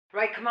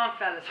Right, come on,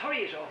 fellas, hurry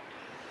it up.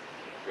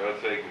 For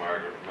God's sake,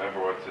 Margaret,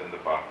 remember what's in the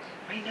box.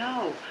 I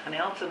know, and I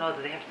also know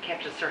that they have to be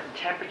kept at a certain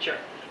temperature.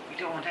 We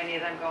don't want any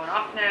of them going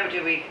off now,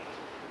 do we?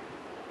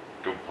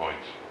 Good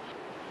point.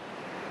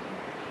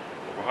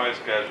 We're behind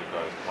schedule,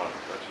 guys. Come on,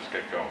 let's just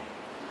get going.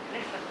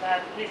 Listen,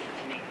 lad, listen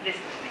to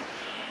me.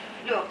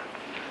 Look,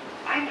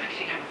 I'm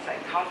actually having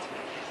second thoughts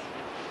about this.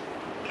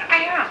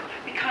 I am,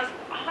 because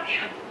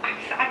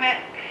I'm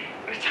a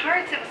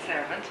retired civil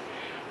servant.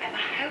 I'm a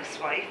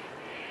housewife.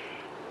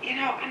 You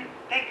know, and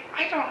like,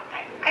 I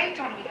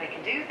don't know if I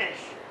can do this.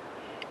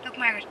 Look,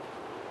 Margaret,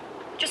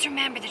 just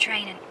remember the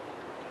training.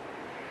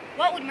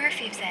 What would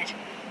Murphy have said?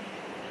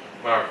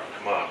 Margaret,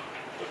 come on.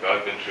 Look,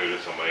 I've been through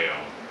this on my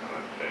own, and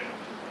I've failed.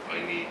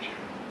 I need you.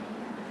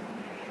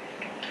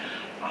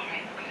 All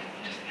right, okay,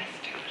 let's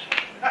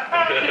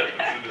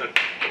do it.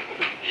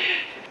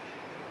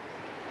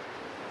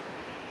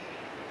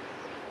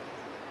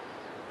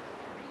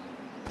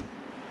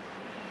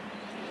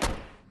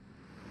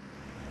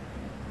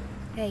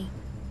 Hey, do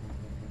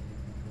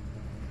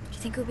you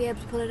think we'll be able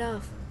to pull it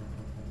off?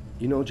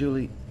 You know,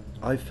 Julie,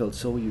 I've felt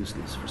so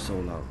useless for so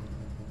long.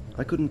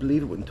 I couldn't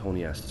believe it when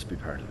Tony asked us to be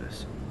part of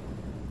this.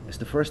 It's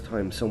the first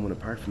time someone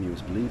apart from you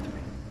has believed in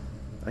me.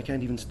 I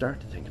can't even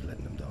start to think of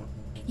letting them down.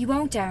 You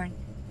won't, Darren.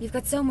 You've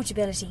got so much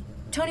ability.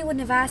 Tony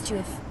wouldn't have asked you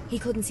if he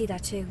couldn't see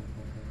that too.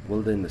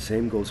 Well then, the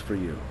same goes for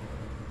you.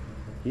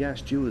 He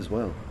asked you as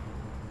well.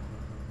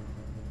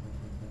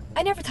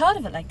 I never thought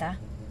of it like that.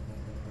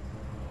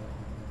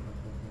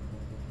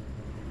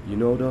 You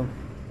know, though,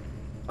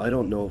 I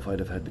don't know if I'd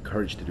have had the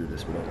courage to do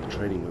this without the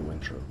training we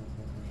went through.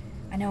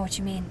 I know what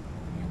you mean.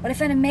 What I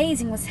found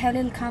amazing was how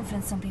little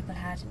confidence some people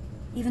had,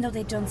 even though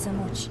they'd done so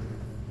much.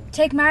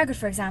 Take Margaret,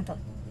 for example.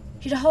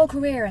 She had a whole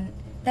career and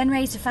then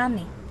raised a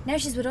family. Now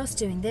she's with us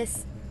doing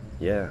this.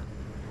 Yeah,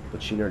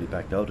 but she nearly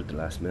backed out at the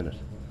last minute.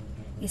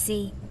 You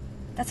see,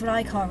 that's what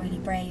I call really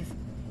brave.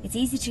 It's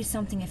easy to do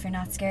something if you're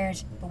not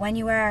scared, but when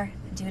you are,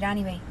 and do it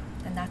anyway,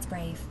 then that's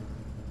brave.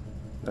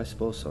 I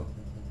suppose so.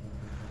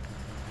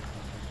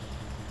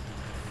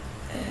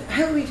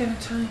 How are we doing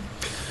time?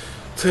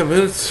 10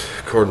 minutes,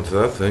 according to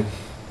that thing.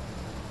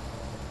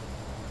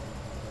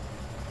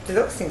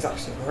 Those things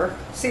actually work.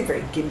 Seem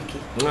very gimmicky.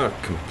 Not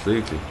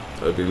completely.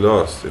 I'd be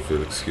lost, if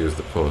you'll excuse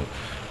the pun,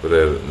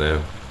 without it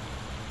now.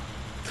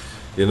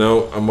 You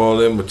know, I'm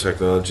all in with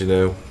technology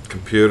now.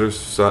 Computers,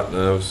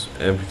 sat-navs,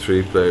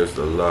 MP3 players,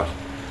 the lot.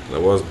 And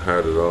it wasn't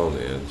hard at all in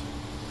the end.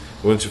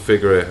 Once you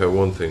figure out how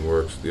one thing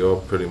works, they all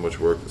pretty much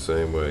work the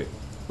same way.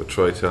 But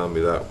try telling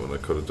me that when I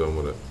could have done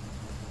with it.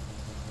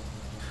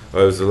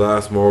 I was the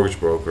last mortgage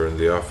broker in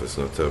the office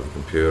not to have a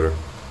computer.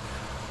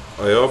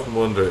 I often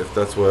wonder if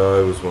that's why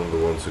I was one of the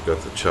ones who got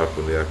the chop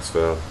when the axe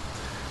fell.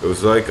 It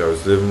was like I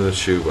was living in a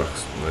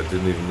shoebox and I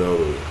didn't even know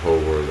there was a whole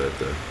world out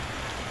there.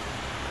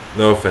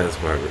 No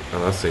offence, Margaret,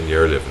 I'm not saying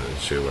you're living in a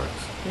shoebox.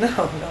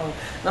 No,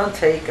 none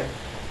taken.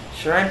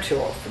 Sure, I'm too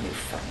old for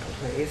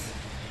newfangled ways.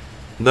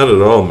 Not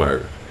at all,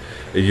 Margaret.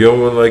 A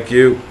young one like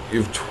you,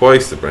 you've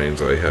twice the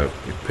brains I have.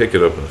 You pick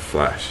it up in a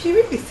flash. Do you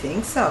really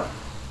think so?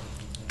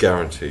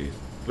 Guaranteed.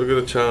 Look at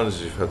the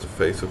challenges you've had to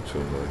face up to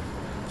in life.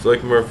 It's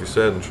like Murphy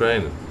said in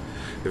training.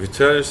 If you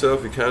tell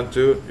yourself you can't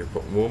do it, you're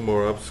putting one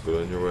more obstacle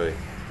in your way.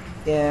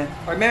 Yeah,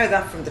 I remember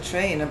that from the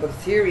training, but the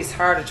theory's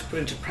harder to put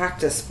into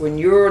practice when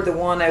you're the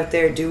one out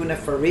there doing it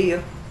for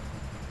real.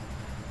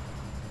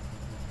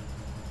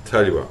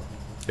 Tell you what,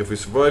 if we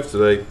survive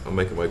today, I'll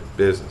make it my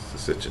business to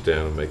sit you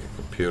down and make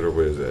a computer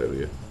whiz out of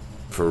you.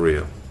 For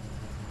real.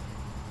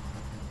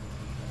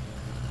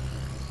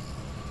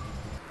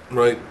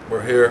 Right,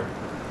 we're here.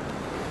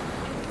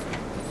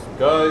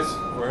 Guys,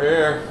 we're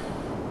here.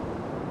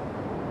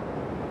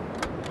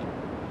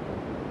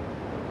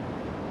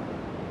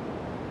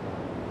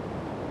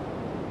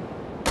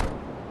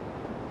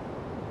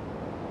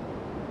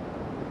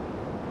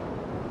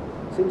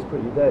 Seems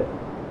pretty dead.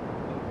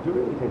 Do you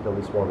really think they'll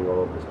be swarming all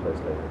over this place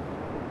later?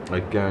 I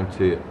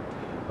guarantee it.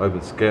 I've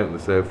been scouting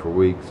this out for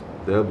weeks.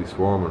 They'll be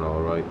swarming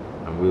all right,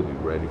 and we'll be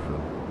ready for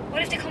them.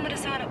 What if they come with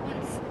us all at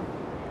once,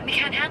 and we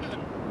can't handle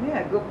them?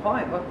 Yeah, good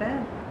point. What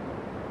then?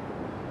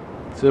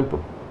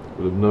 Simple.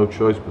 We'll have no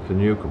choice but to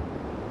nuke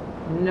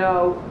them.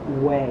 No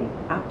way.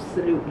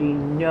 Absolutely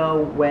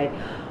no way.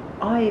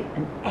 I've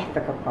an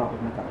ethical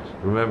problem with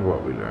that. Remember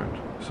what we learned.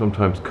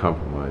 Sometimes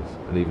compromise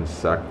and even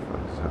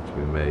sacrifices have to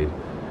be made.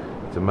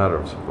 It's a matter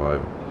of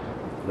survival.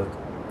 Look,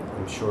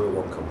 I'm sure it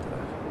won't come to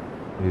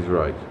that. He's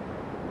right.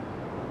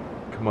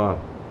 Come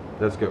on,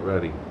 let's get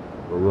ready.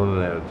 We're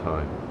running out of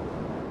time.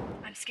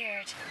 I'm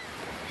scared.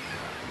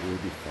 You'll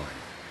be fine.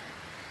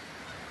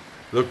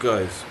 Look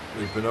guys,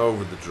 we've been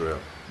over the drill.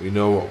 We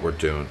know what we're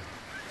doing.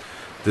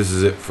 This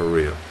is it for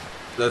real.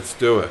 Let's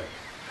do it.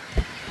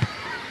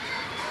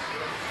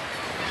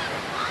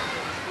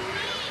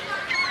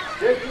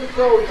 Get your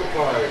social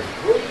fires.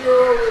 When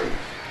you're ready.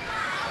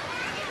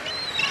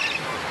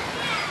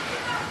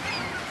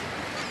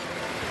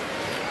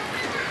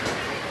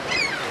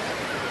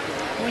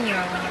 When you're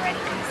ready,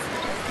 please.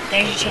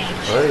 There's your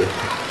change. Hey,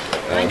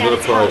 Mind another that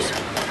it's prize. hot.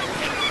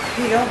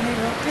 Here you go.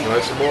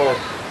 Nice and more.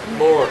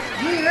 More.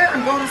 Here,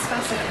 I'm going as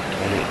fast as I can.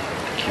 Tony,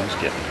 the queue's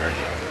getting very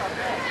long.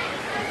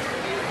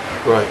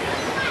 Right,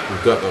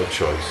 we've got no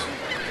choice.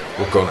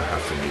 We're gonna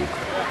have to nuke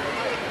them.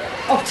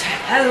 Oh, to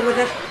hell with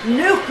it.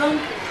 Nuke them.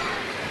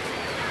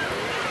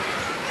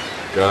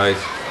 Guys,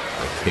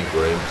 I think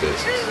we're in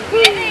business.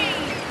 Yay!